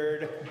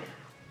weird,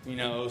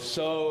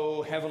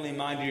 so heavenly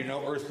minded,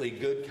 no earthly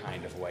good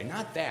kind of way.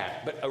 Not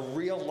that, but a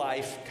real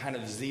life kind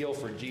of zeal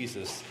for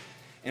Jesus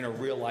in a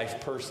real life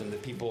person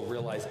that people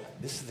realize,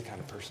 this is the kind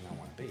of person I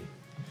want to be.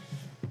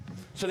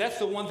 So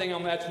that's one thing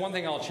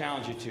I'll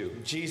challenge you to.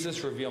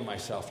 Jesus, reveal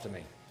myself to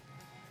me.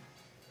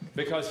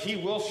 Because he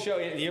will show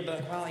you, and you'll be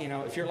like, well,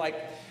 if you're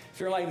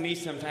like me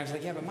sometimes,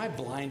 like, yeah, but my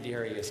blind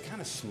area is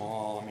kind of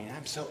small. I mean,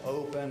 I'm so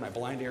open. My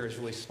blind area is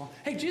really small.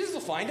 Hey, Jesus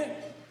will find it.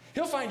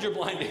 He'll find your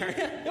blind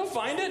area. He'll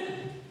find it.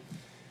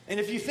 And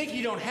if you think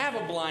you don't have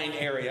a blind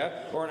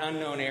area or an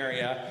unknown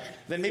area,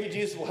 then maybe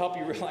Jesus will help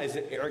you realize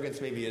that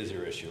arrogance maybe is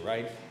your issue,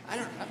 right? I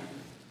don't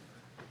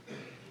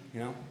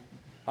know.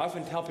 I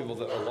often tell people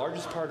that the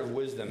largest part of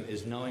wisdom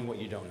is knowing what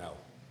you don't know.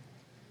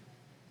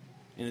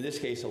 And in this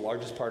case, the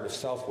largest part of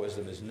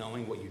self-wisdom is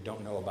knowing what you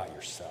don't know about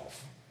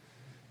yourself.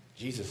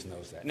 Jesus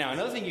knows that. Now,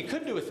 another thing you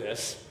could do with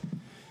this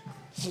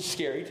is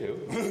scary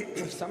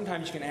too.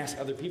 Sometimes you can ask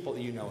other people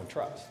that you know and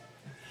trust.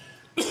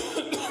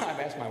 I've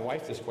asked my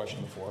wife this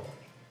question before,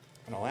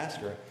 and I'll ask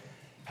her,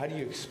 how do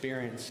you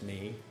experience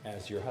me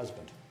as your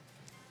husband?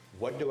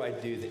 What do I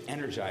do that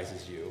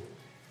energizes you,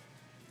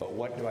 but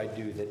what do I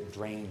do that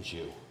drains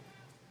you?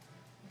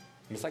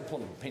 It's like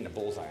painting a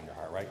bullseye in your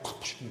heart, right?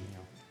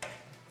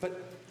 But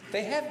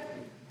they have,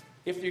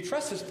 if you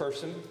trust this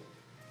person,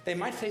 they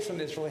might say something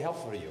that's really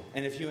helpful to you.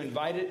 And if you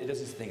invite it, it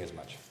doesn't sting as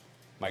much.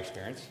 My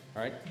experience,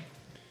 all right?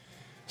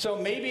 So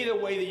maybe the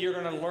way that you're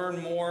going to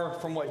learn more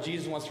from what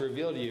Jesus wants to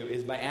reveal to you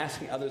is by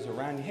asking others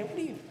around you,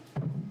 hey,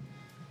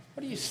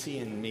 what do you see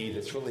in me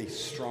that's really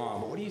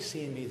strong? What do you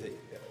see in me that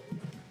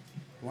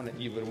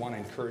you would want to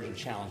encourage and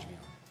challenge me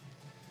on?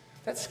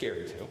 That's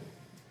scary too,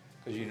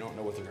 because you don't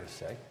know what they're going to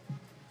say.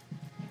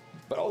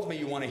 But ultimately,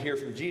 you want to hear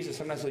from Jesus.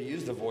 Sometimes he'll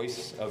use the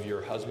voice of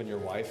your husband, your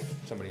wife,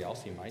 somebody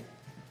else he might.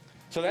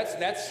 So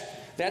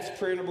that's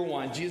prayer number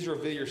one. Jesus,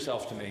 reveal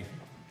yourself to me,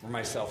 or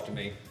myself to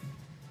me.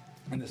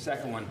 And the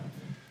second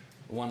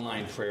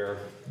one-line prayer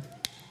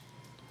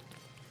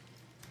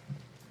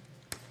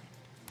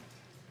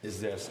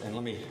is this. And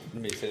let me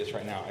say this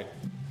right now.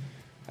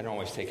 I don't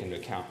always take into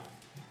account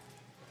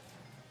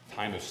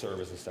time of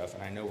service and stuff.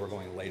 And I know we're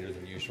going later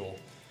than usual.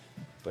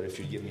 But if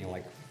you give me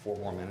like 4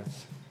 more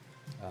minutes,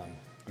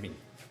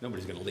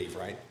 nobody's going to leave,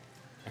 right?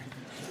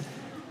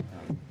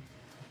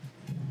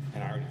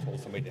 And I already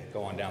told somebody to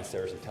go on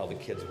downstairs and tell the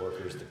kids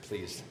workers to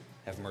please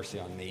have mercy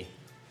on me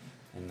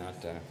and not.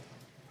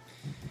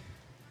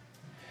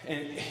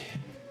 And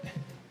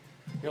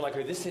you're like,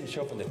 this didn't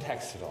show up in the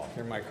text at all.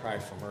 Hear my cry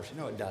for mercy.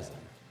 No, it doesn't.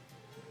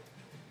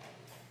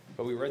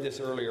 But we read this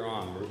earlier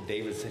on where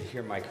David said,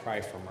 hear my cry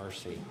for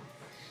mercy.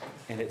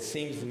 And it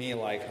seems to me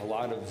like a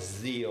lot of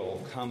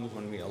zeal comes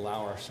when we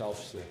allow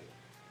ourselves to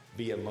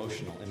be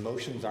emotional.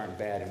 Emotions aren't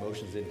bad.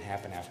 Emotions didn't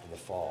happen after the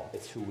fall.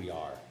 It's who we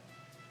are.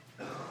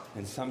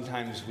 And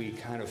sometimes we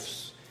kind of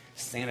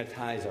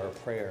sanitize our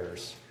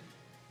prayers.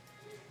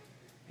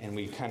 And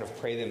we kind of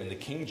pray them in the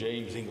King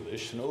James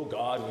English. And, oh,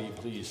 God, will you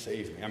please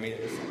save me?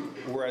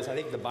 Whereas I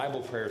think the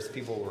Bible prayers,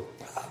 people were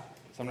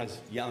sometimes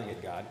yelling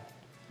at God.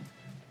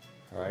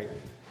 All right?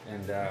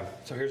 And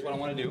so here's what I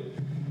want to do.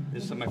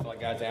 This is something I feel like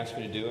God's asked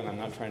me to do, and I'm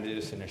not trying to do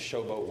this in a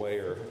showboat way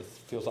or it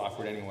feels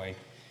awkward anyway.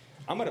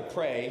 I'm going to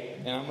pray,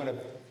 and I'm going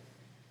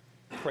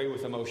to pray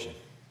with emotion.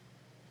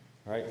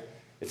 All right?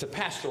 It's a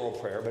pastoral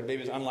prayer, but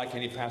maybe it's unlike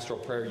any pastoral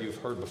prayer you've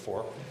heard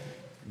before,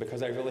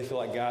 because I really feel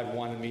like God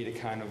wanted me to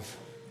kind of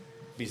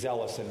be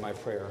zealous in my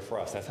prayer for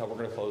us. That's how we're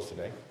going to close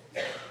today.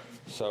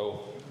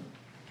 So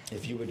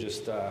if you would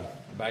just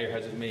bow your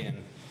heads with me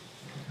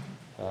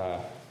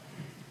and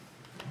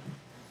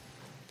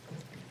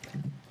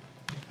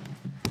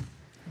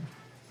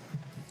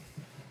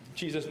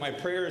Jesus, my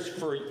prayer is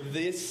for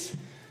this,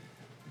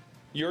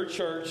 your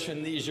church,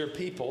 and these, your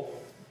people,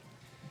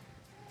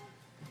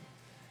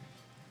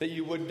 that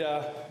you would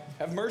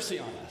have mercy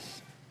on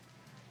us.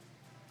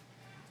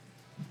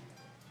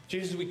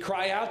 Jesus, we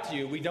cry out to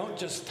you. We don't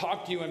just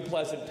talk to you in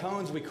pleasant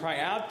tones. We cry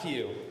out to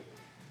you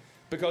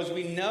because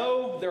we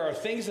know there are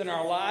things in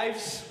our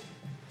lives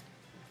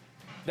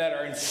that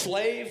are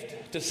enslaved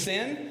to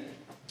sin.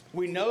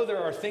 We know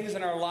there are things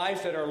in our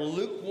life that are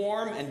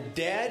lukewarm and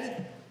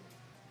dead.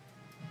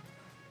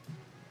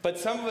 But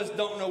some of us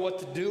don't know what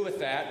to do with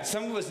that.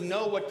 Some of us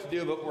know what to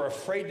do, but we're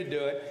afraid to do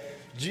it.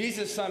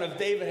 Jesus, Son of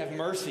David, have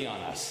mercy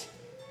on us.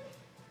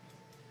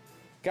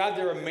 God,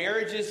 there are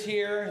marriages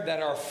here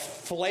that are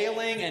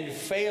flailing and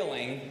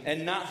failing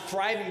and not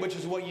thriving, which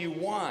is what you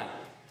want.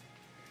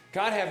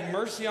 God, have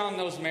mercy on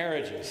those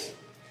marriages.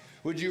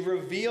 Would you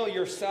reveal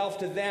yourself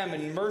to them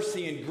in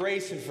mercy and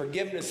grace and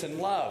forgiveness and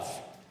love?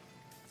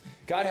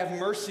 God, have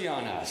mercy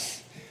on us.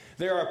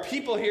 There are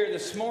people here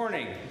this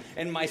morning,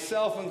 and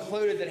myself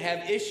included, that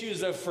have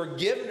issues of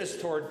forgiveness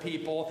toward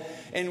people,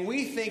 and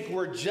we think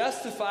we're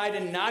justified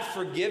in not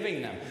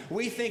forgiving them.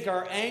 We think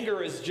our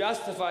anger is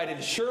justified,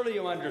 and surely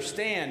you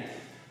understand,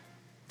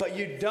 but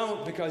you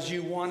don't because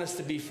you want us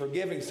to be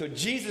forgiving. So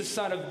Jesus,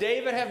 Son of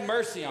David, have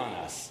mercy on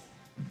us.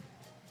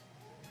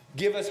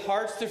 Give us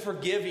hearts to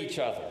forgive each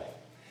other.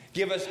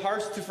 Give us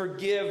hearts to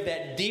forgive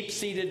that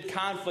deep-seated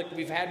conflict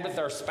we've had with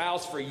our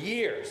spouse for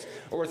years,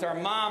 or with our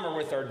mom, or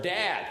with our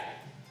dad.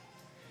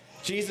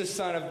 Jesus,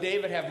 Son of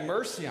David, have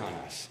mercy on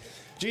us.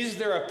 Jesus,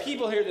 there are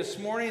people here this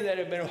morning that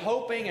have been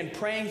hoping and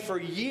praying for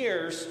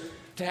years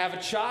to have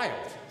a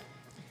child.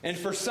 And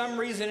for some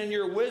reason in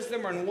your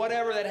wisdom or in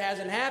whatever, that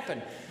hasn't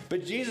happened.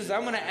 But Jesus,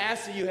 I'm going to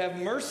ask that you have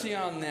mercy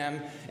on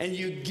them and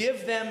you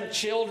give them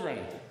children.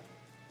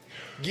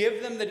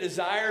 Give them the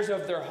desires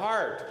of their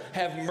heart.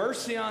 Have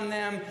mercy on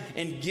them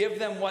and give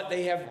them what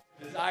they have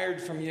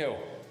desired from you.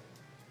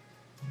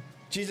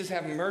 Jesus,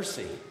 have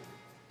mercy.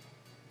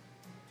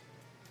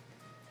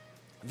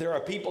 There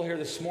are people here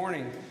this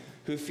morning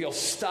who feel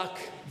stuck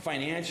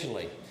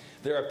financially.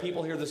 There are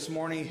people here this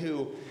morning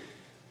who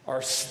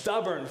are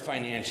stubborn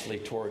financially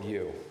toward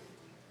you.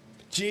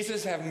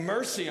 Jesus, have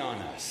mercy on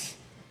us.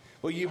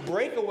 Will you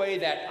break away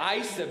that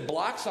ice that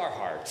blocks our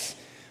hearts?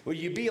 Will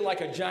you be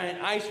like a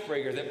giant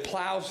icebreaker that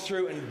plows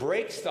through and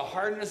breaks the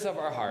hardness of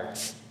our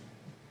hearts?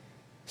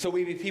 So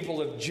we be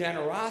people of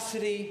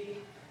generosity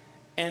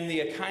and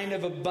the kind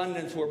of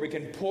abundance where we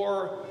can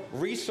pour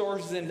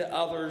resources into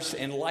others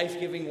in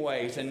life-giving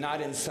ways and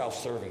not in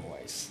self-serving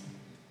ways.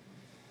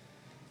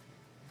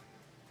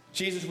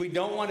 Jesus, we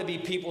don't want to be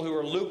people who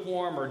are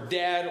lukewarm or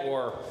dead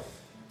or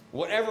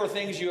whatever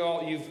things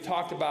you've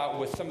talked about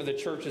with some of the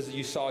churches that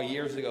you saw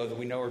years ago that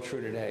we know are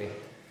true today.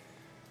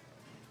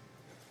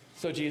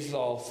 So Jesus,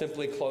 I'll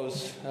simply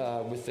close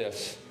with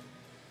this.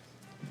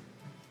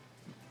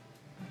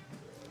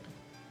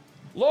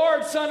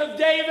 Lord, Son of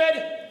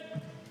David,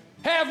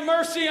 have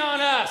mercy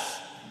on us.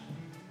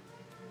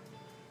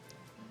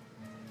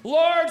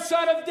 Lord,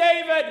 Son of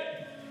David,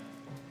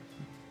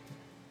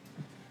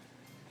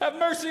 have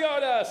mercy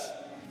on us.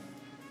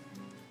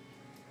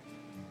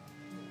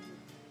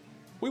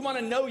 We want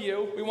to know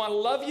you. We want to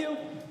love you.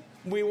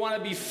 We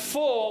want to be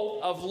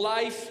full of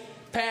life,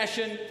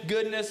 passion,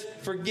 goodness,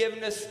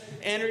 forgiveness,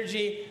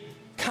 energy,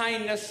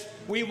 kindness.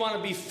 We want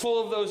to be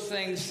full of those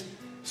things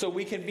so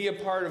we can be a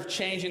part of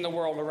changing the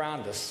world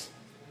around us.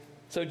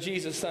 So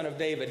Jesus, Son of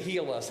David,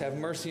 heal us. Have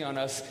mercy on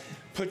us.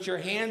 Put your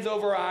hands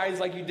over our eyes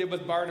like you did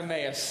with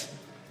Bartimaeus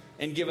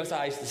and give us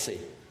eyes to see.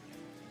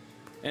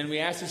 And we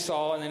ask this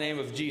all in the name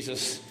of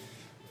Jesus,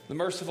 the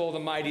merciful, the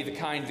mighty, the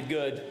kind, the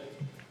good,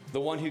 the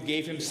one who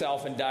gave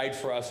himself and died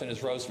for us and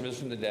is rose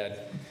from the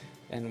dead.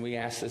 And we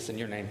ask this in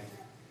your name.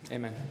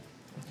 Amen.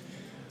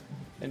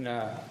 And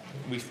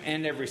we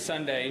end every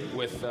Sunday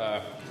with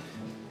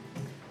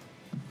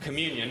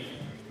communion.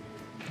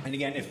 And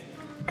again,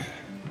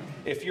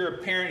 if you're a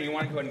parent and you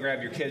want to go ahead and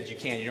grab your kids, you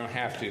can. You don't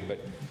have to, but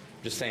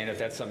just saying if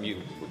that's something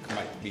you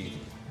might be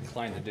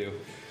inclined to do.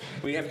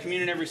 We have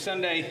communion every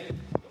Sunday.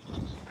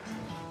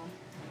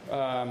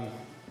 And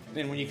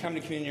when you come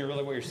to communion,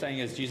 really what you're saying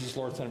is, Jesus,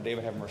 Lord, Son of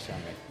David, have mercy on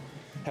me.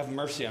 Have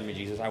mercy on me,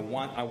 Jesus. I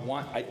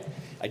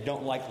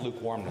don't like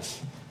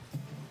lukewarmness.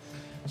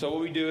 So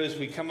what we do is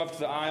we come up to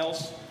the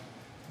aisles.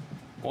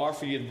 We'll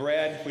offer you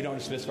bread. We don't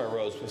dismiss our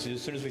robes.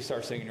 As soon as we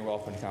start singing, you're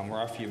welcome to come. We'll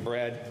offer you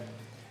bread.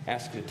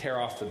 Ask you to tear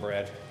off the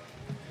bread.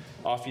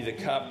 Offer you the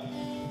cup.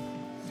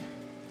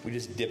 We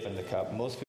just dip in the cup. Most people